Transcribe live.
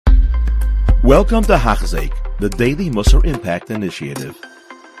Welcome to Hachzik, the Daily Musar Impact Initiative.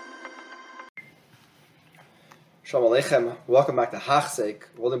 Shalom Aleichem. Welcome back to Hachzik,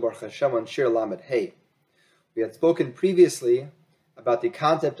 Baruch Hashem on Shir Lamed Hey. We had spoken previously about the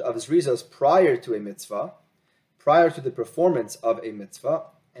concept of zrizos prior to a mitzvah, prior to the performance of a mitzvah,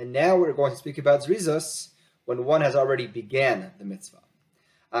 and now we're going to speak about zrizos when one has already began the mitzvah.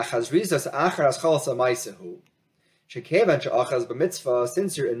 Zrizos achar aschalas ma'asehu. Shekevan she'achaz b'mitzvah,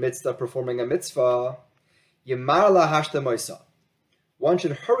 since you're in midst of performing a mitzvah, yimar la hashta moisa. One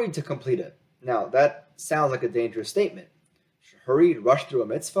should hurry to complete it. Now, that sounds like a dangerous statement. Hurry, rush through a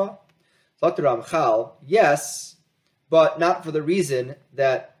mitzvah? Dr. Ramchal, yes, but not for the reason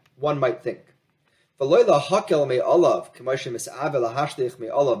that one might think. Not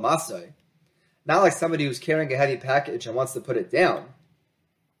like somebody who's carrying a heavy package and wants to put it down.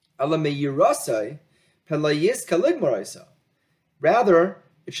 Rather,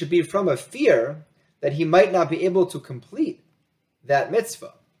 it should be from a fear that he might not be able to complete that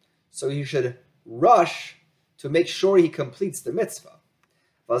mitzvah. So he should rush to make sure he completes the mitzvah.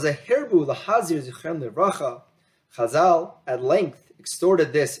 Chazal at length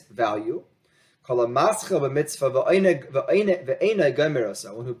extorted this value. One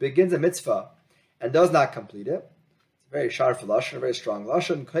who begins a mitzvah and does not complete it. It's a very sharp lashon, a very strong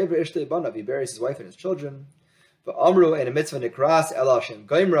lashon. He buries his wife and his children. The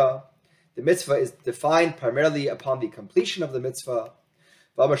mitzvah is defined primarily upon the completion of the mitzvah.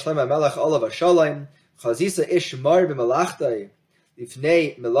 Have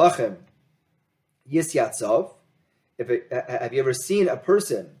you ever seen a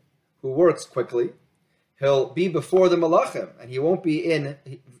person who works quickly? He'll be before the malachim, and he won't be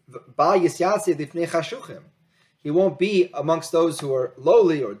he won't be amongst those who are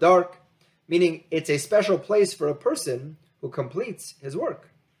lowly or dark, meaning it's a special place for a person who completes his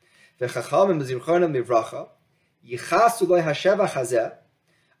work. And Chazal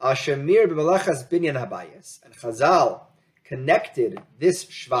connected this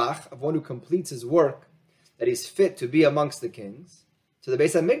shvach of one who completes his work, that he's fit to be amongst the kings, to the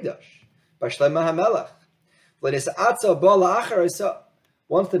Beis HaMikdash.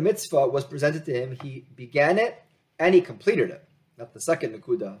 Once the mitzvah was presented to him, he began it and he completed it. That's the second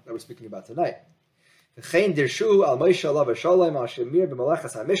nakuda that we're speaking about tonight.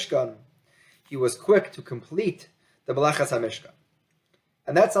 He was quick to complete the Melachas HaMishkan.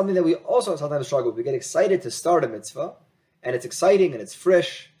 And that's something that we also sometimes struggle with. We get excited to start a mitzvah, and it's exciting, and it's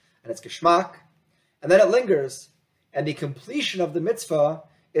fresh, and it's geschmack, and then it lingers, and the completion of the mitzvah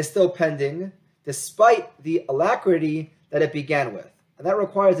is still pending, despite the alacrity that it began with. And that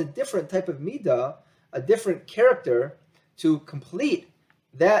requires a different type of midah, a different character, to complete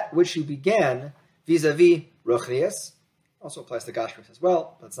that which you began vis-a-vis ruchnius. Also applies to gashmius as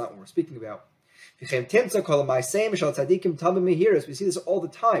well, but that's not what we're speaking about. We see this all the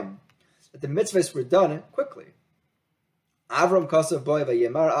time, that the mitzvahs were done quickly. Avram kasav boy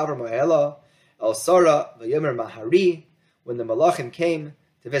vayemar Avram ohela el Sarah vayemer mahari. When the malachim came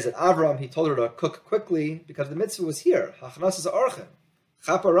to visit Avram, he told her to cook quickly because the mitzvah was here. Hachnasas archen,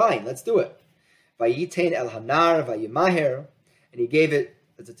 chaparayin, let's do it. Vayitain el hanar vayimaher, and he gave it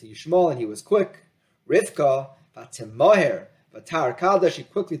to Yishmael, and he was quick. Rivka vatemaher. She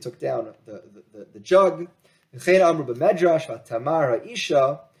quickly took down the jug. By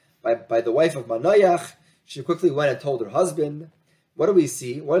the wife of Manoach, she quickly went and told her husband. What do we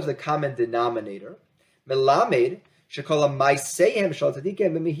see? What is the common denominator? They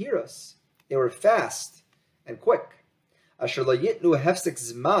were fast and quick. Now he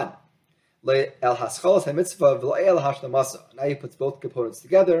puts both components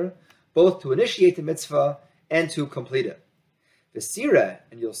together, both to initiate the mitzvah and to complete it. The sirah,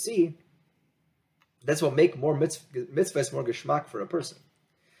 and you'll see, that's what make more mitzvahs more geschmack for a person.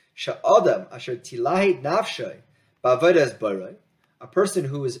 Sha'adam asher tilahid nafshay ba'avodas baray, a person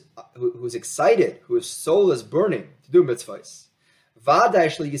who's excited, whose soul is burning to do mitzvahs. V'aday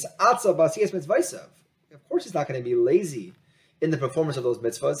shli yis'atzav b'asiyas mitzvahsav. Of course, he's not going to be lazy in the performance of those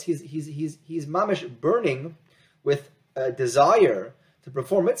mitzvahs. He's mamish burning with a desire to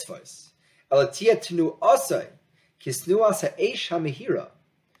perform mitzvahs. Elatiyah tnu asay.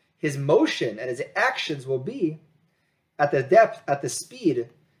 His motion and his actions will be at the depth, at the speed,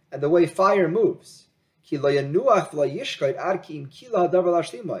 and the way fire moves. He only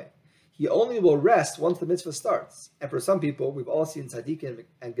will rest once the mitzvah starts. And for some people, we've all seen tzaddikim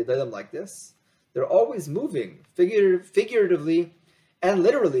and gedolim like this. They're always moving, figuratively and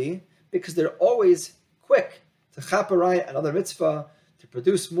literally, because they're always quick to chaparai another mitzvah, to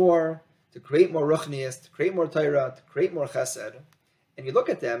produce more, to create more ruchnias, to create more Torah, to create more chesed. and you look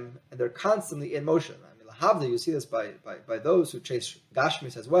at them, and they're constantly in motion. I mean, lahavda, you see this by those who chase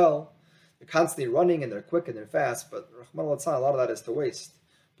gashmis as well. They're constantly running, and they're quick, and they're fast, but Rahman al-Tzan, a lot of that is to waste.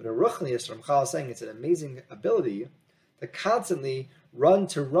 But in Ruchnius, Ramchal is saying it's an amazing ability to constantly run,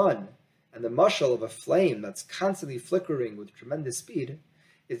 and the mashal of a flame that's constantly flickering with tremendous speed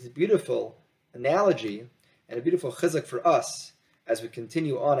is a beautiful analogy and a beautiful chizuk for us as we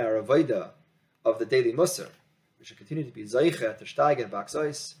continue on our avodah of the daily musar. We should continue to be Zaycha to Steigen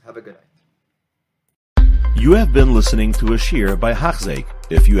Bakzois. Have a good night. You have been listening to a shir by Hachzeik.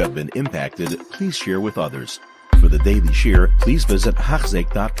 If you have been impacted, please share with others. For the daily shir, please visit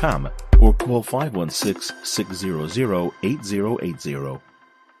Hachzeik.com or call 516-600-8080.